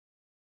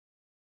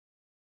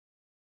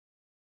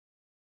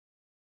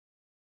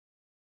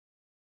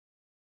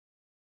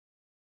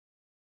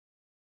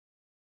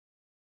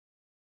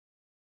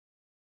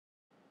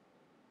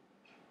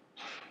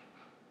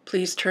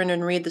Please turn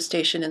and read the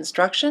station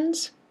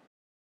instructions.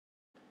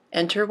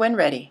 Enter when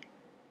ready.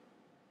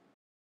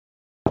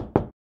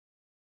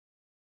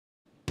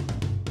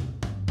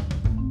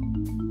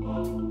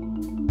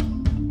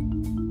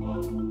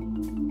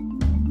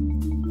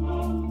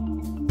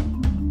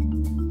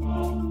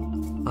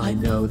 I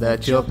know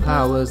that your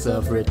powers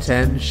of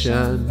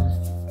retention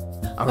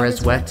are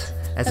as wet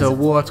as a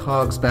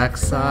warthog's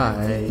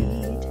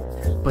backside.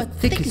 But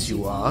thick as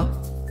you are,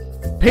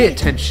 pay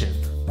attention.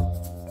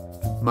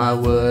 My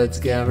words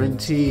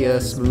guarantee a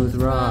smooth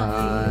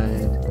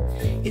ride.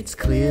 It's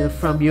clear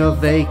from your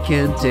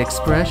vacant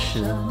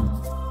expression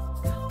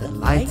the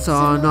lights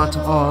are not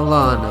all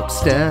on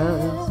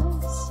upstairs,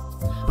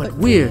 but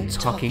we're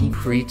talking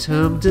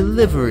preterm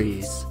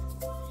deliveries.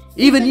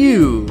 Even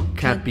you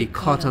can't be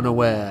caught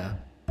unaware.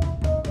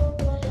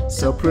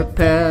 So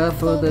prepare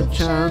for the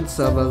chance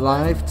of a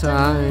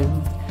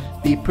lifetime.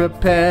 Be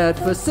prepared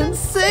for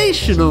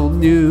sensational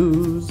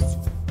news.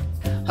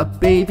 A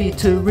baby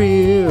to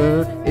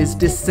rear is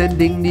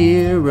descending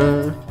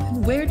nearer.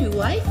 Where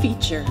do I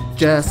feature?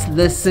 Just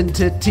listen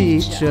to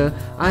teacher.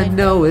 I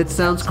know it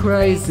sounds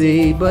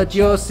crazy, but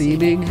you're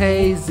seeming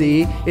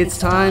hazy. It's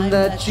time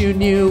that you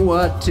knew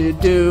what to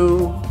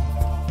do.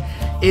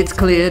 It's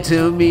clear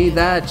to me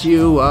that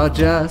you are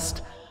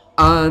just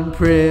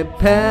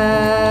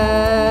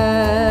unprepared.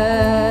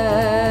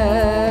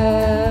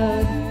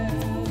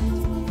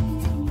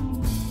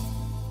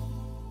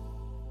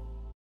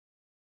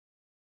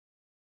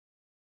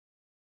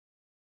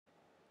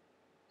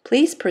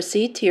 Please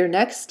proceed to your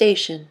next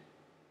station.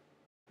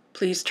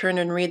 Please turn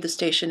and read the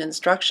station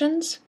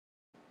instructions.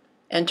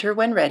 Enter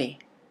when ready.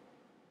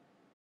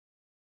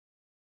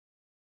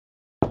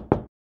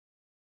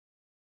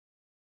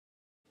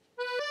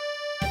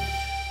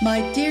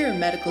 My dear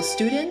medical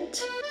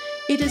student,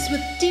 it is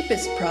with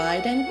deepest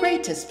pride and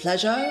greatest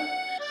pleasure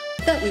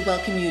that we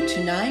welcome you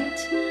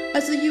tonight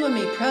as the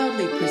UME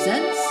proudly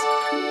presents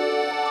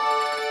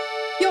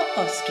your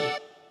OSCE.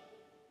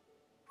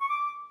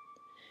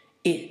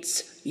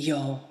 It's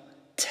your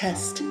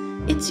test.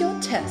 It's your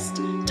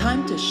test.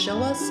 Time to show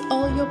us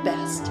all your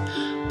best.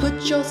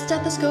 Put your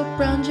stethoscope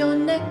round your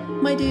neck,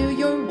 my dear,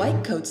 your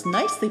white coat's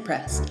nicely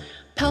pressed.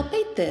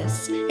 Palpate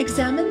this,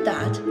 examine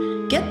that,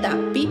 get that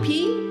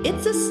BP,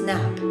 it's a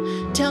snap.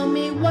 Tell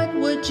me, what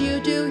would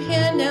you do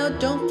here now?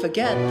 Don't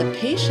forget the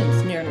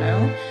patient's near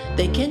now.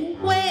 They can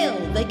wail,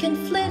 they can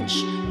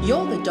flinch.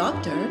 You're the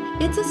doctor,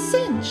 it's a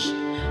cinch.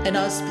 And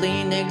our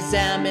spleen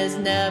exam is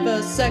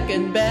never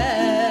second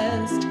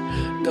best.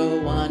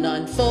 Go on,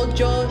 unfold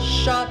your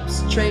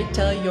sharps tray,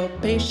 tell your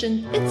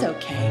patient it's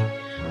okay.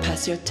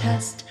 Pass your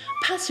test,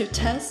 pass your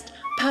test,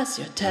 pass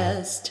your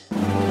test.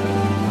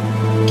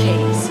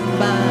 Case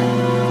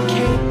by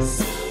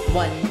case,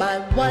 one by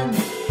one,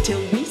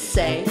 till we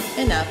say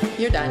enough,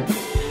 you're done.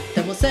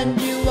 Then we'll send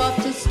you off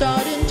to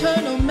start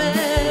internal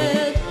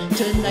med.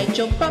 Tonight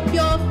you'll prop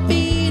your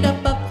feet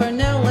up, but for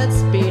now let's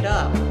speed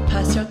up.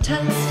 Pass your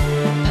test,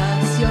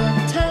 pass your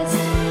test,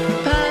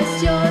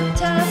 pass your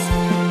test.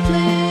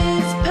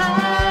 Please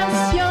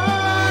pass your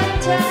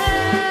test.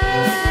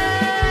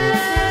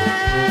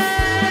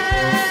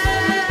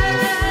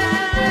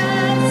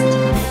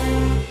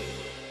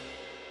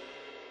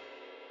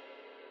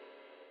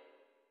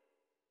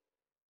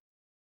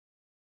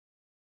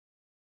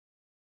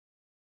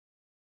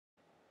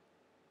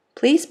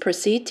 Please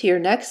proceed to your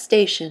next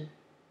station.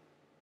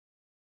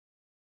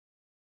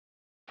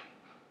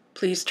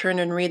 Please turn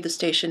and read the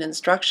station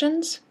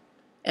instructions.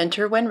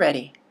 Enter when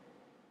ready.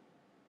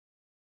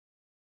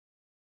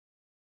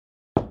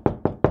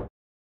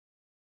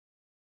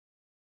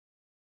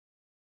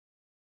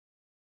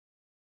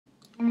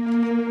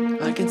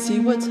 I can see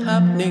what's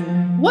happening.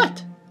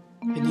 What?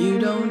 And you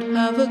don't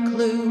have a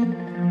clue.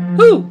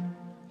 Who?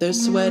 They're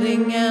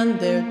sweating and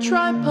they're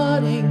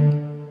tripoding.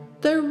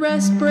 Their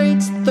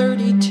respirate's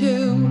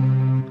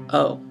 32.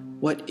 Oh,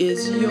 what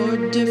is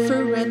your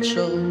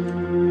differential?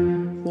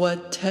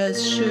 What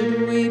test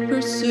should we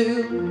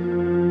pursue?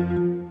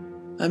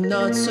 I'm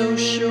not so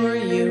sure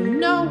you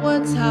know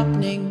what's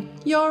happening.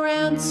 Your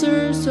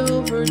answer's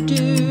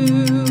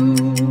overdue.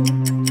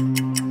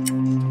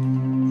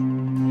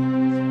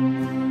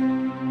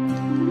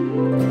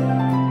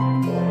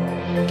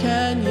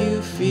 Can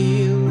you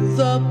feel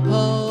the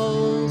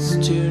pulse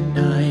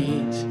tonight?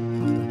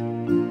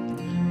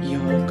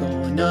 You're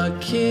gonna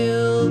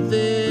kill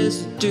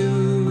this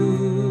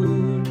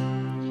dude.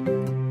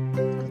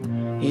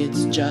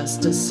 It's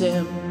just a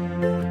sim,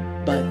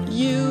 but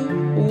you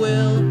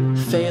will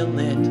fail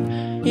it.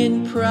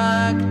 In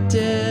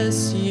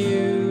practice,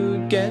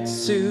 you get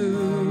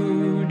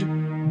sued.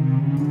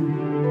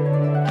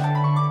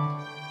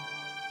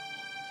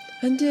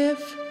 And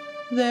if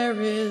there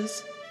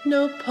is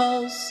no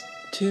pulse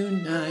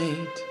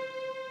tonight,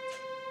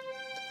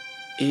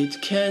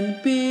 it can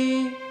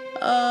be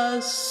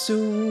assumed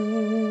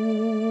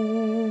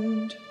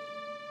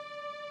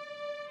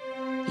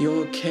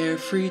your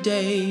carefree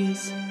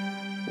days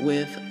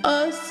with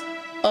us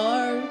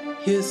are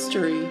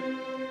history.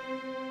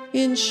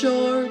 In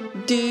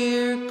short,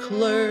 dear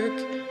clerk,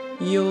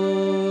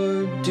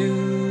 you're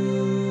doomed.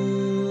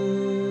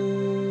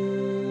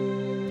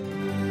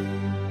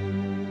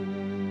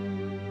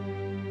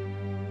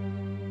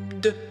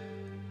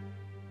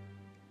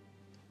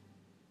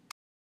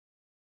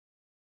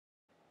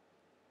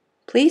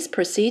 Please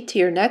proceed to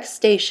your next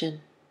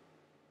station.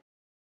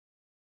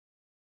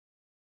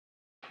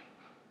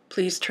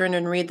 Please turn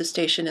and read the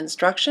station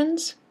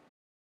instructions.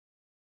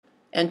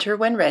 Enter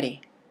when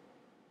ready.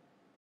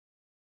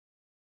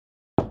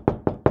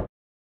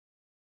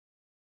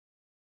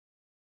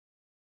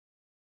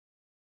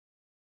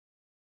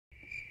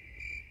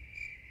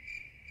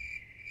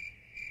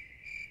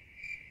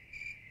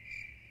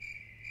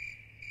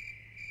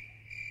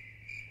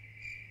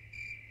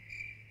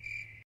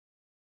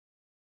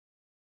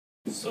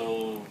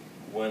 So,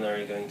 when are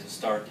you going to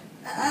start?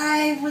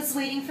 I was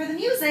waiting for the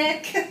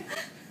music.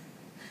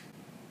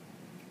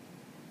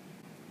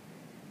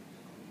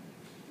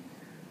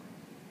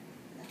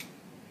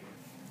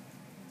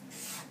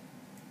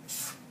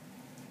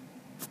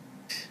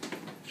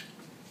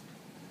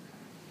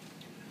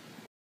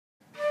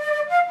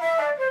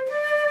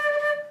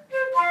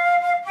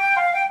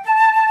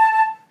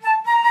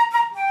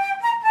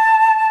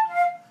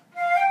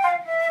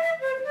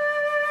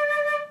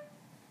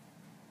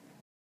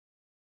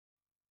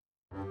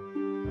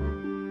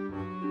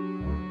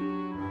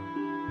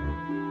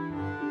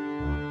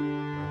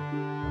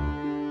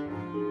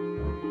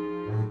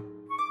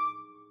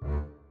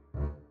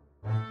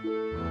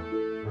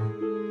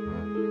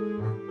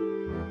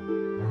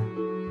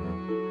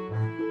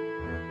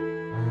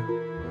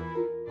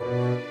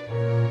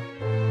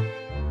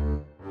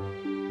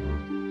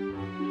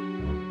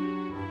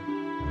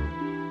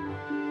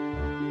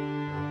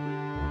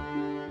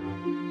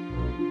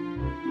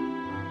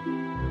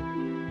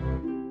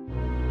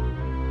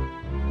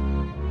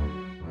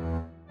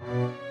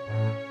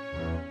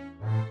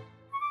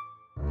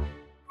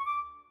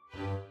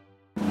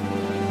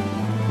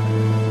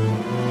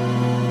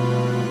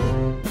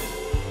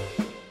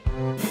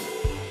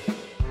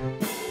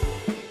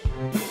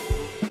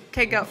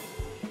 Okay, go.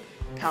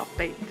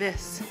 Palpate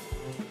this.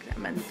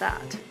 Examine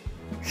that.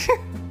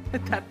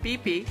 With that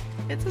beepy,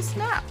 it's a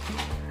snap.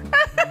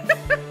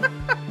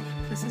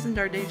 This isn't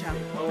our day job.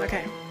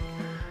 Okay.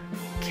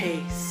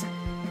 Case.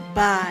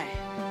 Bye.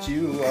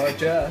 You are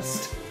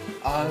just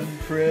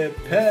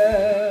unprepared.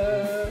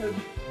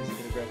 Is he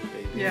gonna grab the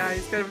baby? Yeah,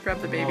 he's gonna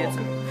grab the baby. Now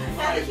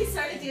that he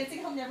started dancing,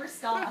 he'll never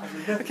stop.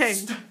 Okay.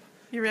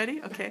 You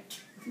ready? Okay.